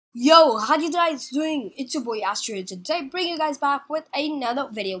Yo, how you guys doing? It's your boy Astro. Today I bring you guys back with another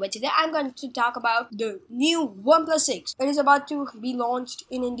video. But today I'm going to talk about the new OnePlus 6. It is about to be launched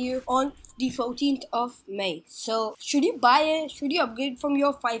in India on the 14th of May. So should you buy it? Should you upgrade from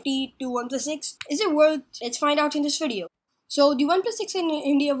your 5T to OnePlus 6? Is it worth? Let's find out in this video. So the OnePlus 6 in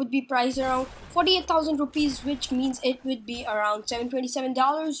India would be priced around 48,000 rupees, which means it would be around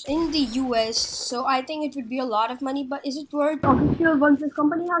 $727 in the US. So I think it would be a lot of money, but is it worth? Official OnePlus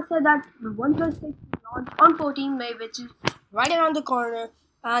company has said that the OnePlus 6 will launch on 14 May, which is right around the corner.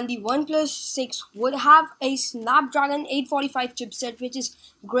 And the OnePlus 6 would have a Snapdragon 845 chipset, which is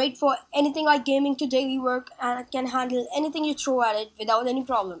great for anything like gaming to daily work and can handle anything you throw at it without any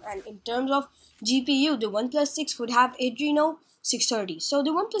problem. And in terms of GPU, the OnePlus 6 would have Adreno 630. So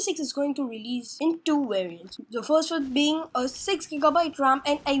the OnePlus 6 is going to release in two variants. The first one being a 6GB RAM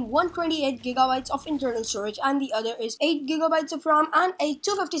and a 128GB of internal storage, and the other is 8GB of RAM and a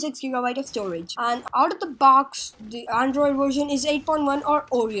 256GB of storage. And out of the box, the Android version is 8.1 or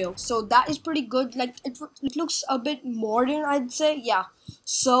Oreo. So that is pretty good. Like it looks a bit modern, I'd say. Yeah.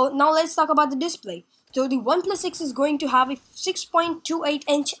 So now let's talk about the display. So the OnePlus 6 is going to have a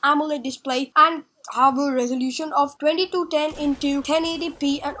 6.28-inch AMOLED display and have a resolution of 2210 into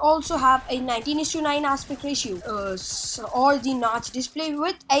 1080p and also have a 19:9 aspect ratio or the notch display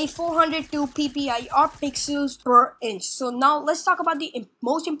with a 402 ppi or pixels per inch. So now let's talk about the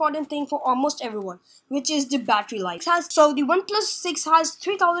most important thing for almost everyone, which is the battery life. So the OnePlus 6 has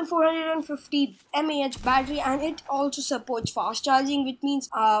 3450 mAh battery, and it also supports fast charging, which means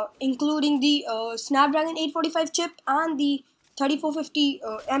including the Snapdragon 845 chip and the 3450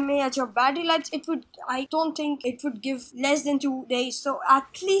 mAh of battery life, I don't think it would give less than 2 days. So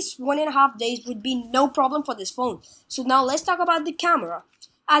at least 1.5 days would be no problem for this phone. So now let's talk about the camera.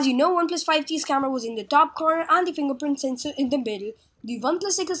 As you know, OnePlus 5T's camera was in the top corner and the fingerprint sensor in the middle. The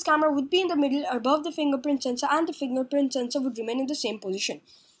OnePlus 6's camera would be in the middle above the fingerprint sensor, and the fingerprint sensor would remain in the same position.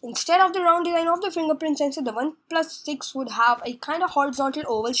 Instead of the round design of the fingerprint sensor, the OnePlus 6 would have a kind of horizontal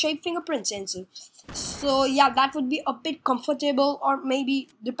oval shaped fingerprint sensor. So yeah, that would be a bit comfortable, or maybe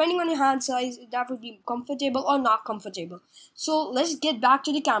depending on your hand size, that would be comfortable or not comfortable. So let's get back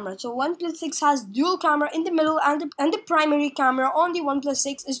to the camera. So OnePlus 6 has dual camera in the middle, and the primary camera on the OnePlus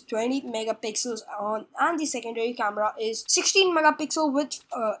 6 is 20 megapixels on, and the secondary camera is 16 megapixel with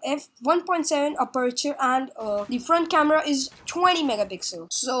f1.7 aperture, and the front camera is 20 megapixel.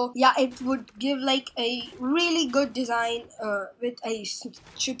 So yeah, it would give like a really good design with a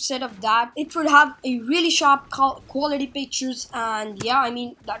chipset of that. It would have a really sharp quality pictures, and yeah, I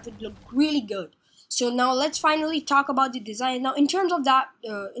mean that would look really good. So now let's finally talk about the design. Now in terms of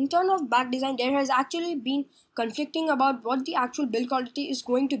back design, there has actually been conflicting about what the actual build quality is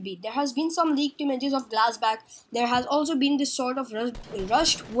going to be. There has been some leaked images of glass back. There has also been this sort of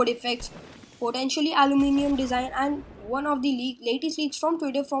rushed wood effects, potentially aluminium design, and one of the latest leaks from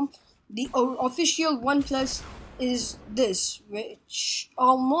Twitter from the official OnePlus is this, which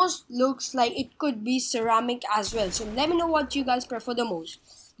almost looks like it could be ceramic as well. So let me know what you guys prefer the most.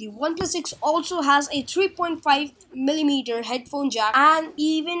 The OnePlus 6 also has a 3.5mm headphone jack and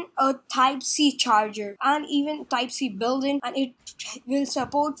even a Type-C charger and even Type-C built-in, and it will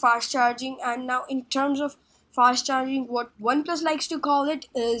support fast charging. And now in terms of fast charging, what OnePlus likes to call it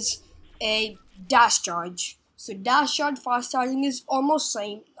is a dash charge. So dash charge fast charging is almost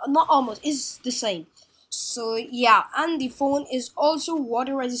same, not almost, is the same. So yeah, and the phone is also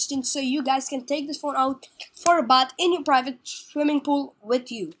water resistant, so you guys can take this phone out for a bath in your private swimming pool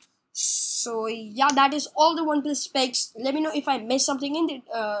with you. So yeah, that is all the OnePlus specs. Let me know if I missed something in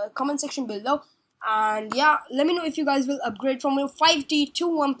the comment section below, and yeah, let me know if you guys will upgrade from your 5T to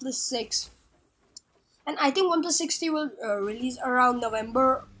OnePlus 6. And I think OnePlus 6T will release around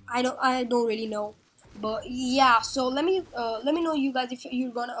November. I don't really know, but yeah. So let me know you guys if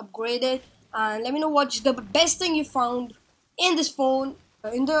you're gonna upgrade it, and let me know what's the best thing you found in this phone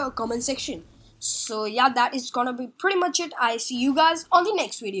in the comment section. So yeah, that is gonna be pretty much it. I see you guys on the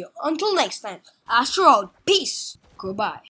next video. Until next time, Astro out. Peace. Goodbye.